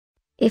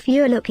If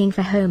you're looking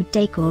for home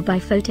decor by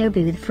Photo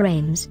Booth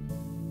Frames,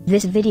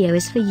 this video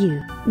is for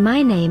you.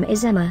 My name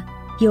is Emma,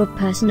 your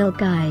personal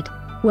guide.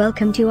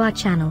 Welcome to our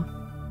channel.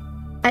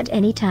 At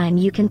any time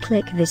you can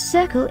click this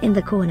circle in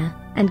the corner,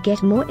 and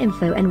get more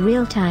info and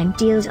real-time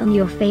deals on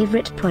your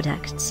favorite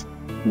products.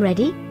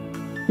 Ready?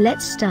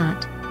 Let's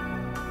start.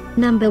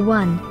 Number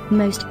 1,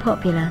 Most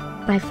Popular,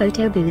 by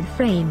Photo Booth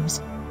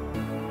Frames.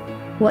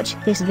 Watch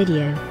this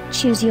video,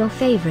 choose your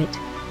favorite.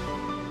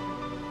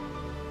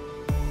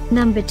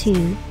 Number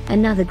 2,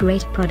 another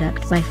great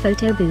product by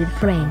Photo Booth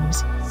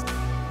Frames.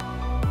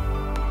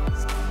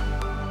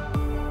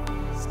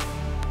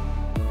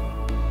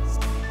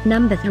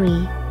 Number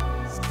 3.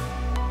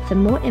 For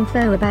more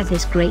info about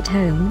this great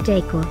home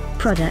decor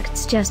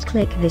products, just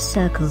click this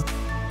circle.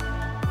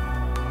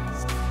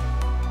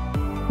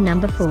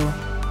 Number 4.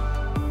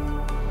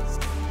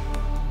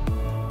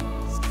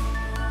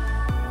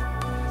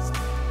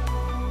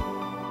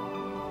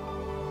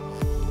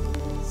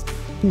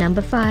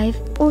 Number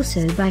 5,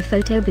 also by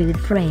Photo Booth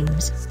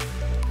Frames.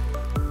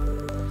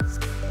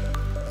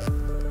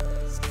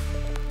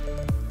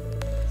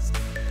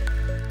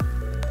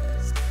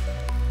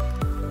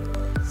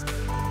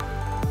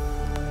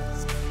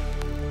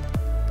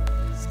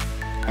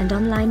 And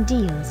online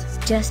deals,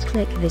 just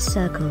click this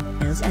circle.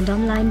 Deals and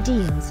online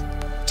deals,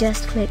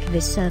 just click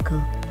this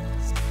circle.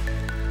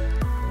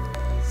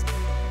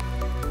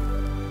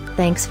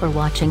 Thanks for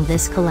watching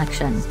this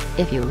collection.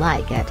 If you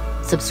like it,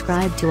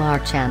 subscribe to our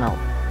channel.